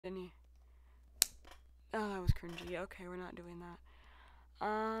Didn't he? Oh, that was cringy. Okay, we're not doing that.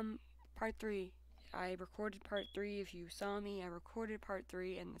 Part 3. I recorded part 3. If you saw me, I recorded part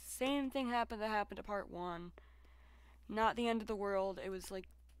 3, and the same thing happened that happened to part 1. Not the end of the world. It was like,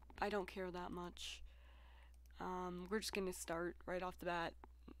 I don't care that much. We're just gonna start right off the bat,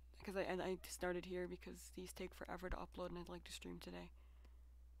 because I started here because these take forever to upload, and I'd like to stream today,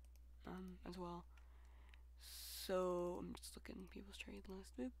 as well. So, I'm just looking at people's trade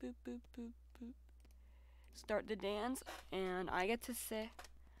list. Boop, boop, boop, boop, boop. Start the dance, and I get to say,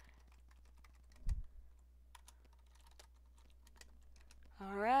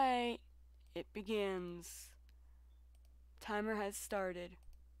 alright, it begins. Timer has started.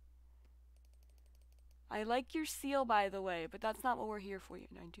 I like your seal, by the way, but that's not what we're here for.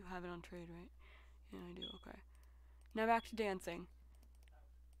 I do have it on trade, right? Yeah, I do, okay. Now back to dancing.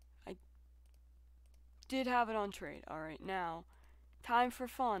 I did have it on trade. Alright, now, time for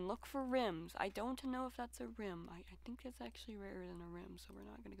fun. Look for rims. I don't know if that's a rim. I think it's actually rarer than a rim, so we're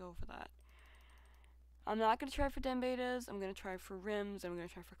not going to go for that. I'm not going to try for den betas. I'm going to try for rims. I'm going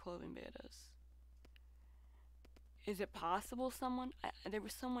to try for clothing betas. Is it possible there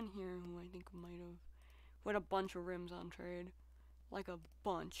was someone here who I think might have, with a bunch of rims on trade. Like a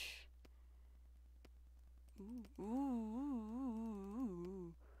bunch. Ooh, ooh, ooh,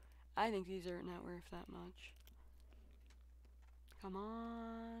 ooh. I think these are not worth that much. Come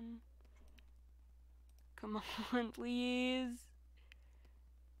on. Come on, please.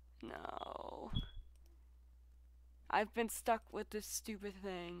 No. I've been stuck with this stupid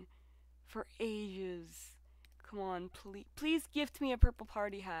thing for ages. Come on, please gift me a purple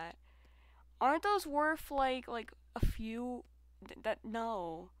party hat. Aren't those worth like a few?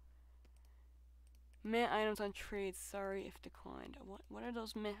 No. Mint items on trade. Sorry if declined. What are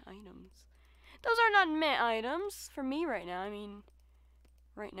those mint items? Those are not mint items for me right now. I mean,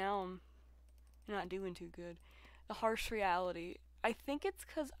 right now I'm not doing too good. The harsh reality. I think it's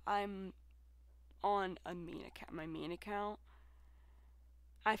because I'm on a main account. My main account.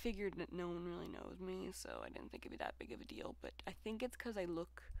 I figured that no one really knows me, so I didn't think it'd be that big of a deal. But I think it's because I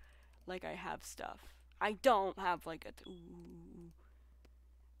look like I have stuff. I don't have like a. Ooh.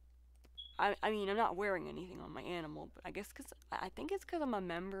 I mean, I'm not wearing anything on my animal, but I guess I think it's because I'm a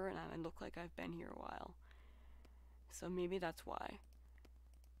member and I look like I've been here a while. So maybe that's why.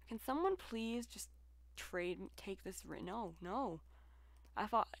 Can someone please just take this? No, no.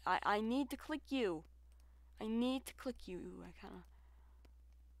 I need to click you. I need to click you. Ooh, I kind of.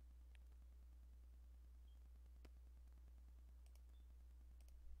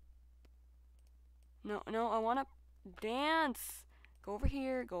 No, no, I want to dance. Go over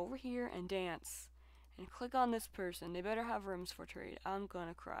here, and dance. And click on this person. They better have rooms for trade. I'm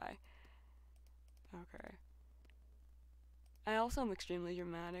gonna cry. Okay. I also am extremely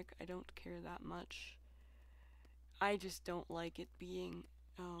dramatic. I don't care that much. I just don't like it being.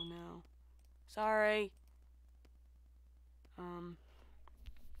 Oh no. Sorry.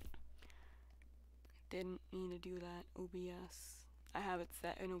 Didn't mean to do that. OBS. I have it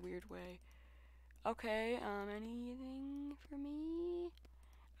set in a weird way. Okay, anything for me?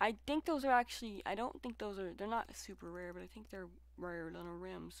 I think those are actually, I don't think they're not super rare, but I think they're rarer than a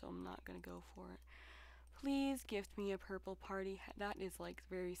rim, so I'm not gonna go for it. Please gift me a purple party hat. That is like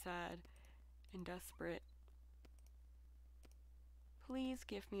very sad and desperate. Please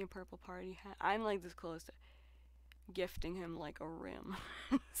gift me a purple party hat. I'm like this close to gifting him like a rim.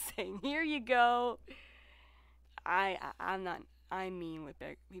 Saying, here you go. I'm not, I'm mean with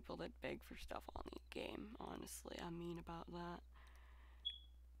people that beg for stuff on the game, honestly. I'm mean about that.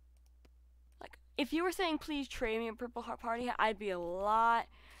 Like, if you were saying please trade me a purple heart party hat, I'd be a lot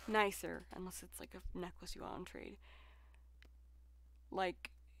nicer. Unless it's like a necklace you want on trade.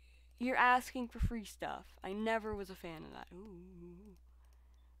 Like, you're asking for free stuff. I never was a fan of that. Ooh.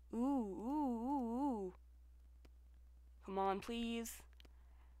 Ooh, ooh, ooh, ooh. Come on, please.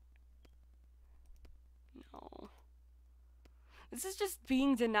 No. This is just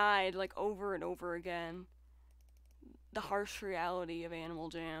being denied, like, over and over again. The harsh reality of Animal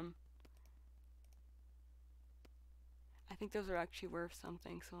Jam. I think those are actually worth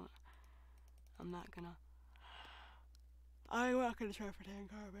something, so I'm not gonna try for Dan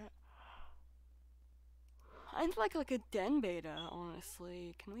Carpet. I'd like a den beta,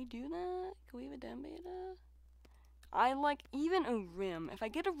 honestly. Can we do that? Can we have a den beta? I like even a rim. If I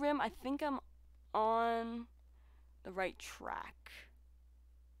get a rim, I think I'm on the right track.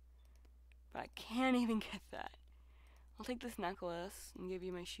 But I can't even get that. I'll take this necklace and give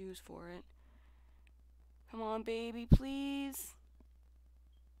you my shoes for it. Come on, baby, please.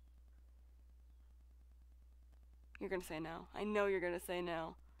 You're gonna say no. I know you're gonna say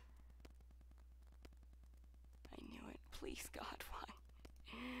no. Please, God, why?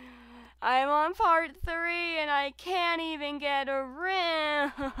 I'm on part 3 and I can't even get a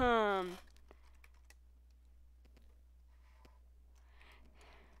rim.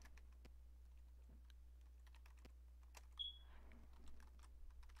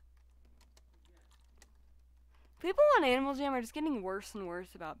 People on Animal Jam are just getting worse and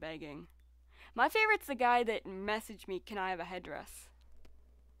worse about begging. My favorite's the guy that messaged me, "Can I have a headdress?"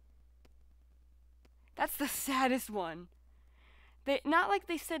 That's the saddest one. They not like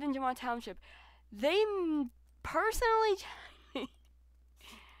they said in Jamont Township. They personally.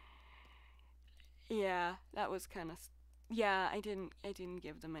 Yeah, that was kind of. Yeah, I didn't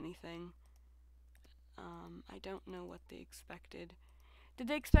give them anything. I don't know what they expected. Did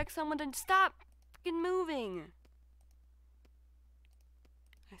they expect someone to stop freaking moving?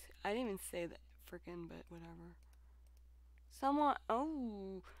 I didn't even say that freaking, but whatever. Someone.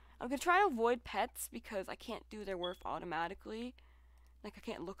 Oh, I'm gonna try to avoid pets because I can't do their worth automatically. Like I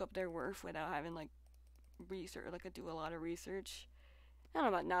can't look up their worth without having like research. Like I do a lot of research. I don't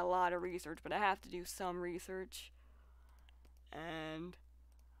know about not a lot of research, but I have to do some research. And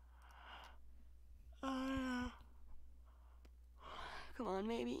come on,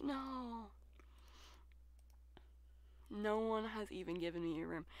 maybe no. No one has even given me a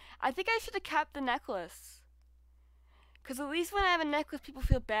room. I think I should have kept the necklace. Cause at least when I have a necklace, people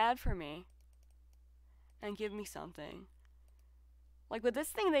feel bad for me and give me something. Like with this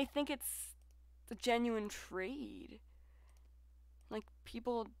thing, they think it's the genuine trade. Like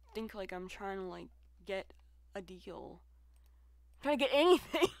people think like I'm trying to like get a deal. I'm trying to get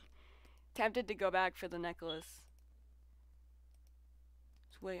anything. Tempted to go back for the necklace.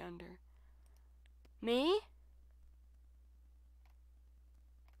 It's way under. Me?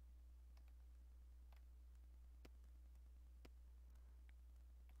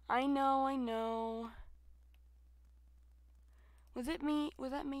 I know. Was it me?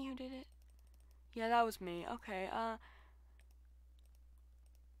 Was that me who did it? Yeah, that was me. Okay,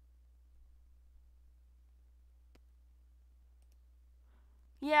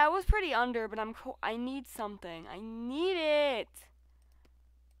 yeah, it was pretty under, but I need something. I need it.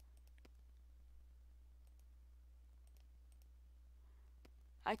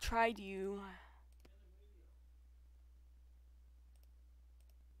 I tried you.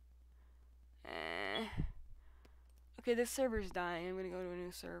 Eh. Okay, this server's dying. I'm gonna go to a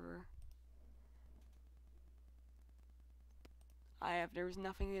new server. There was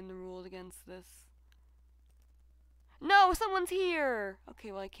nothing in the rules against this. No, someone's here!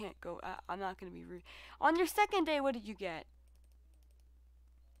 Okay, well I can't go. I'm not gonna be rude. On your second day, what did you get?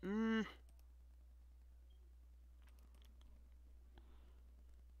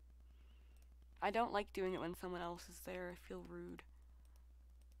 I don't like doing it when someone else is there. I feel rude.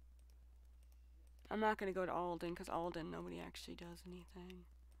 I'm not gonna go to Alden, because Alden, nobody actually does anything.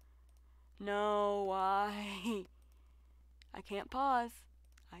 No, why? I can't pause.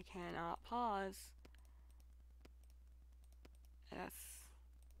 I cannot pause.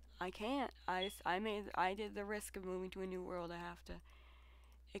 I can't. I did the risk of moving to a new world. I have to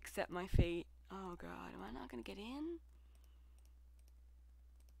accept my fate. Oh god, am I not gonna get in?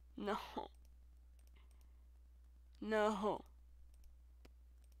 No. No.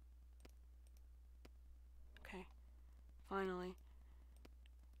 Okay. Finally.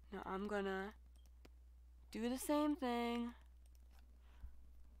 Now I'm gonna do the same thing.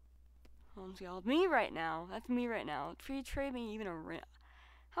 Y'all. Me right now. That's me right now. Trade me even a ring.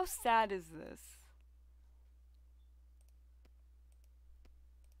 How sad is this?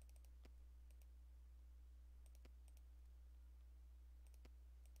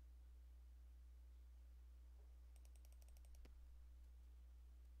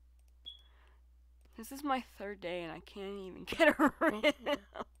 This is my third day and I can't even get a rim.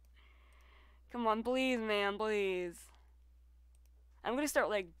 Come on, please, man, please. I'm gonna start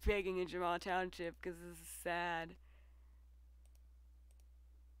like begging in Jamal Township because this is sad.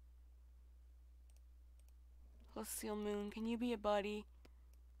 Celestial Moon, can you be a buddy?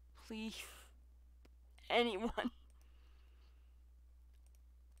 Please. Anyone.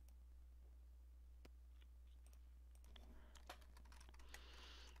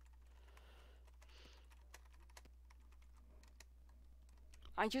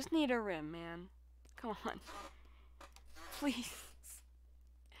 I just need a rim, man. Come on. Please.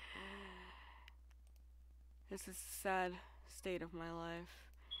 This is a sad state of my life.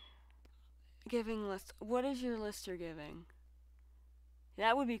 Giving list. What is your list you're giving?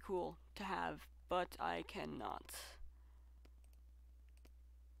 That would be cool to have, but I cannot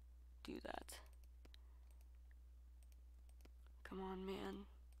do that. Come on, man.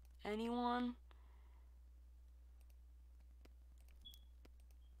 Anyone?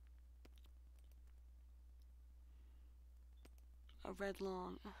 read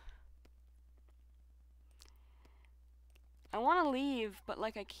long. I want to leave, but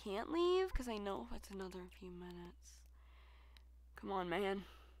like I can't leave because I know it's another few minutes. Come on, man.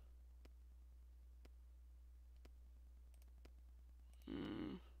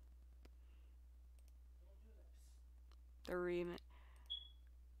 Hmm. 3 minutes.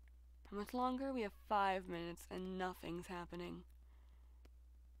 How much longer? We have 5 minutes and nothing's happening.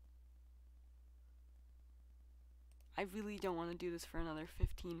 I really don't want to do this for another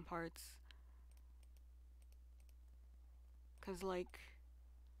 15 parts. Cause like,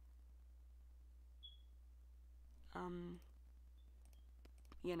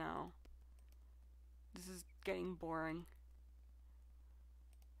 you know, this is getting boring.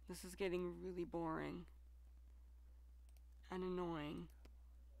 This is getting really boring and annoying.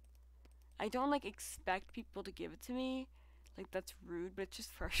 I don't like expect people to give it to me. Like that's rude, but it's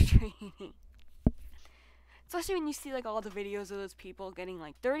just frustrating. Especially when you see like all the videos of those people getting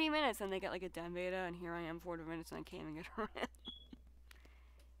like 30 minutes and they get like a dem beta, and here I am 40 minutes and I can't even get around.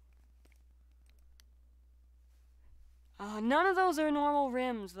 None of those are normal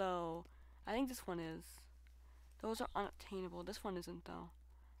rims though. I think this one is. Those are unobtainable. This one isn't though.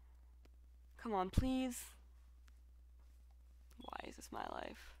 Come on, please. Why is this my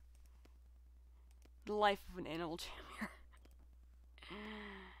life? The life of an animal champion.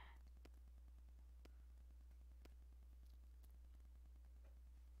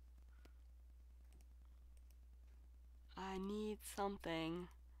 I need something.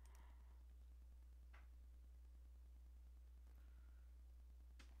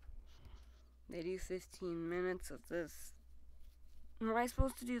 They do 15 minutes of this. Am I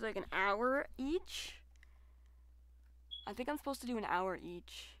supposed to do like an hour each? I think I'm supposed to do an hour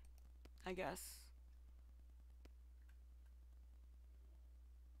each, I guess.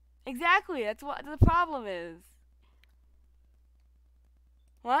 Exactly, that's what the problem is.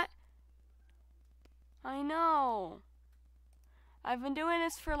 What? I know. I've been doing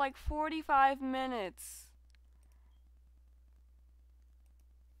this for like 45 minutes.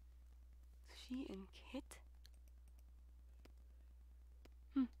 She and Kit?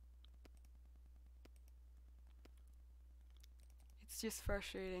 It's just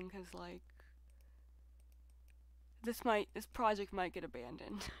frustrating because like this project might get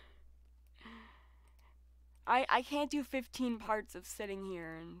abandoned. I can't do 15 parts of sitting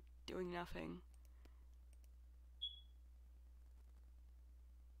here and doing nothing.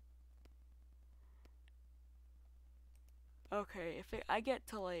 Okay, if I get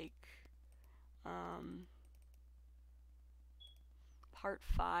to like part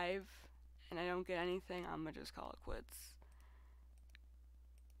 5 and I don't get anything, I'm gonna just call it quits.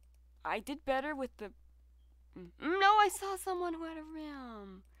 I did better with the no, I saw someone who had a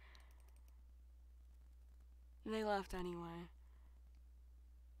ram. They left anyway.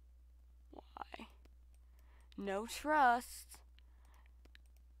 Why? No trust.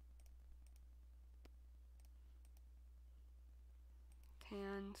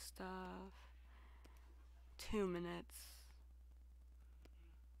 Tan stuff. 2 minutes.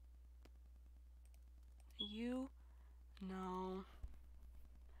 You? No.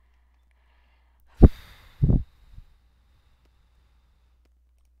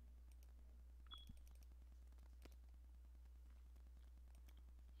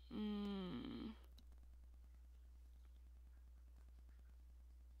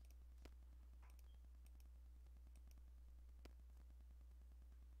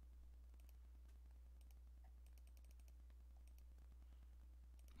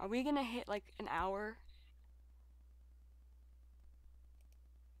 Are we gonna hit like an hour?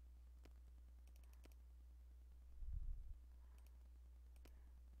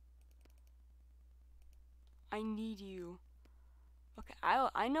 I need you. Okay,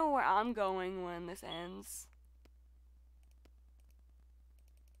 I know where I'm going when this ends.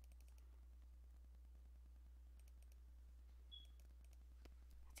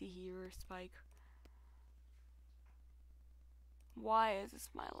 See here, Spike. Why is this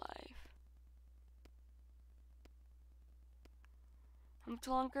my life? How much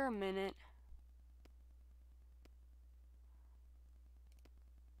longer? A minute.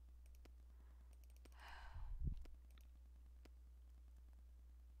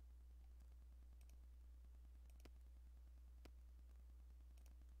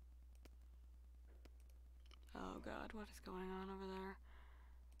 Oh god, what is going on over there?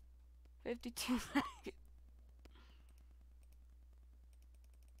 52 seconds.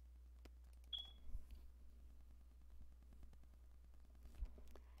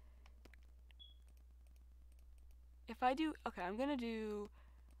 If I do, okay, I'm gonna do,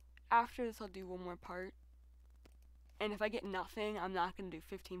 after this I'll do one more part. And if I get nothing, I'm not gonna do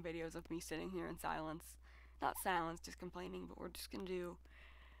 15 videos of me sitting here in silence. Not silence, just complaining, but we're just gonna do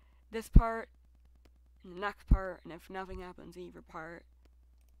this part, and the next part, and if nothing happens either part,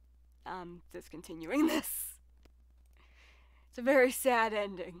 I'm discontinuing this. It's a very sad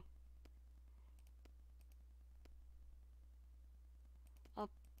ending. I'll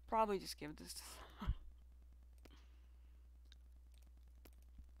probably just give this to someone.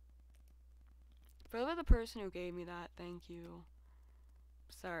 For the person who gave me that, thank you.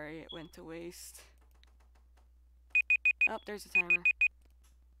 Sorry it went to waste. Oh, there's a timer.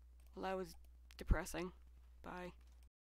 Well, that was depressing. Bye.